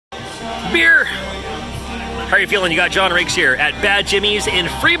Beer! How are you feeling? You got John Rakes here at Bad Jimmy's in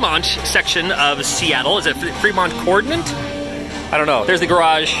Fremont section of Seattle. Is it Fremont Coordinate? I don't know. There's the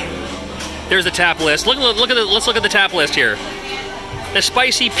garage. There's the tap list. Let's look at the tap list here. The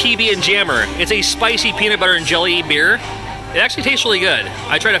spicy PB and Jammer. It's a spicy peanut butter and jelly beer. It actually tastes really good.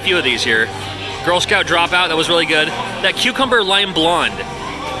 I tried a few of these here. Girl Scout Dropout, that was really good. That Cucumber Lime Blonde.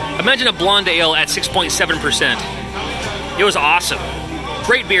 Imagine a blonde ale at 6.7%. It was awesome.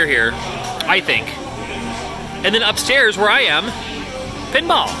 Great beer here, I think. And then upstairs where I am,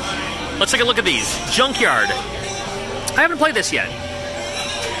 pinball. Let's take a look at these. Junkyard. I haven't played this yet.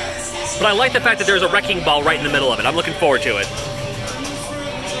 But I like the fact that there's a wrecking ball right in the middle of it. I'm looking forward to it.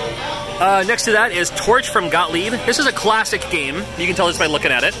 Next to that is Torch from Gottlieb. This is a classic game. You can tell this by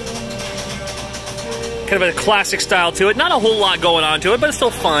looking at it. Kind of a classic style to it. Not a whole lot going on to it, but it's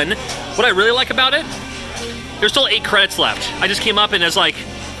still fun. What I really like about it, there's still 8 credits left. I just came up and it's like,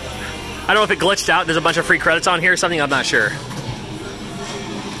 I don't know if it glitched out. There's a bunch of free credits on here or something. I'm not sure.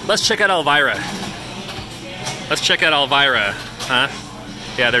 Let's check out Elvira. Let's check out Elvira. Huh?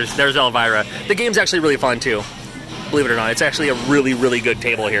 Yeah, there's Elvira. The game's actually really fun too. Believe it or not, it's actually a really, really good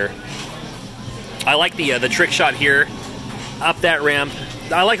table here. I like the trick shot here, up that ramp.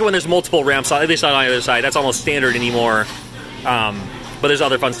 I like it when there's multiple ramps, at least on either side. That's almost standard anymore. But there's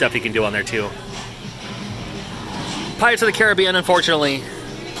other fun stuff you can do on there too. Pirates of the Caribbean, unfortunately,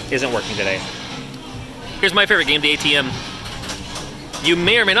 isn't working today. Here's my favorite game, the ATM. You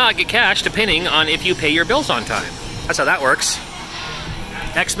may or may not get cash depending on if you pay your bills on time. That's how that works.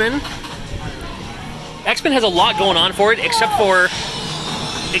 X-Men. X-Men has a lot going on for it, except for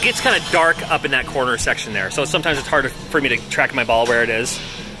it gets kind of dark up in that corner section there. So sometimes it's hard for me to track my ball where it is.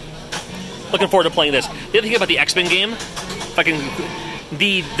 Looking forward to playing this. The other thing about the X-Men game, if I can,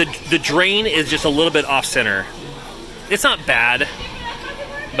 the drain is just a little bit off center. It's not bad,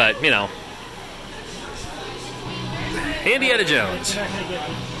 but you know. Indiana Jones.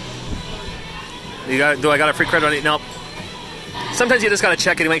 Do I got a free credit on it? Nope. Sometimes you just gotta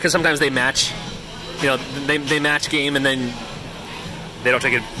check anyway, because sometimes they match. You know, they match game and then they don't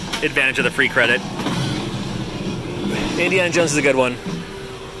take advantage of the free credit. Indiana Jones is a good one.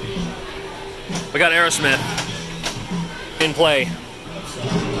 We got Aerosmith in play.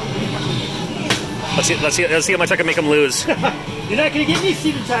 Let's see how much I can make them lose. You're not gonna get me,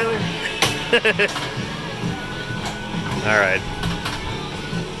 Steven Tyler. All right.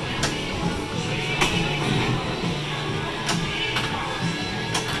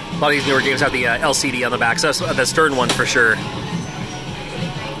 A lot of these newer games have the LCD on the back, so that's the Stern one for sure.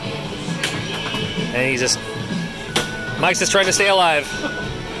 And he's just... Mike's just trying to stay alive.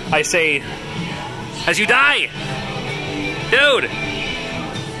 I say, as you die! Dude!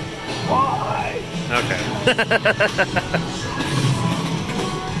 Why? Okay.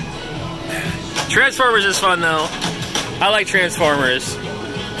 Transformers is fun, though. I like Transformers.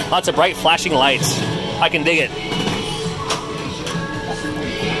 Lots of bright flashing lights. I can dig it.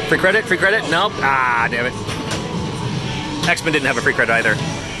 Free credit? Free credit? Nope. Ah, damn it. X-Men didn't have a free credit either.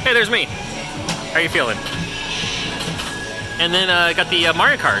 Hey, there's me. How are you feeling? And then I got the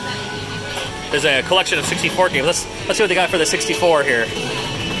Mario Kart. There's a collection of 64 games. Let's see what they got for the 64 here.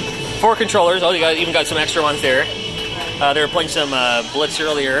 4 controllers. Oh, they even got some extra ones there. They were playing some Blitz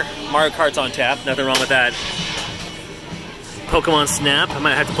earlier. Mario Kart's on tap. Nothing wrong with that. Pokemon Snap. I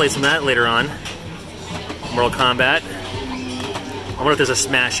might have to play some of that later on. Mortal Kombat. I wonder if there's a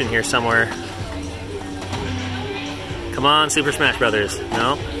Smash in here somewhere. Come on, Super Smash Brothers.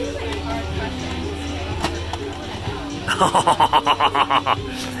 No?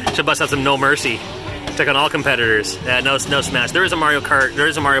 Should bust out some No Mercy. Check on all competitors. No Smash. There is a Mario Kart. There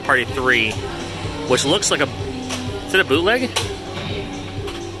is a Mario Party 3, which looks like a... Is it a bootleg?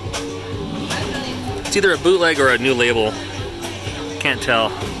 It's either a bootleg or a new label. Can't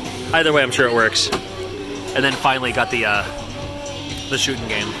tell. Either way, I'm sure it works. And then finally got the shooting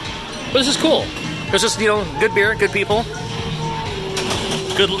game. But this is cool. It's just, you know, good beer, good people.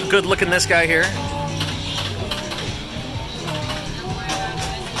 Good looking this guy here.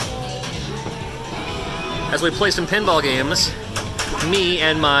 As we play some pinball games, me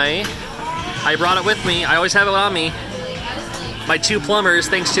and I brought it with me. I always have it on me. My 2 plumbers,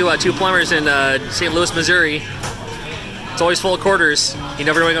 thanks to 2 plumbers in St. Louis, Missouri. It's always full of quarters. You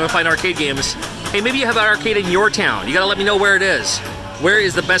never know where you're going to find arcade games. Hey, maybe you have an arcade in your town. You got to let me know where it is. Where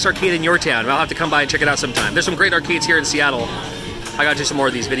is the best arcade in your town? I'll have to come by and check it out sometime. There's some great arcades here in Seattle. I got to do some more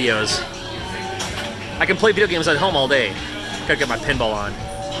of these videos. I can play video games at home all day. Gotta get my pinball on.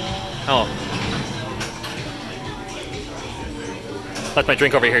 Oh. Left my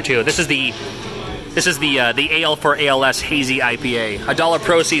drink over here too. This is the This is the Ale for ALS Hazy IPA. $1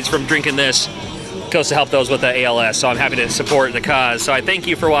 proceeds from drinking this goes to help those with the ALS, so I'm happy to support the cause. So I thank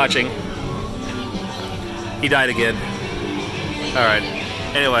you for watching. He died again. All right.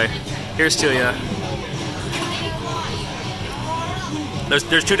 Anyway, here's to ya.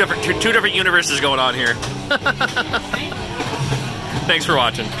 There's two different universes going on here. Thanks for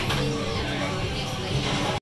watching.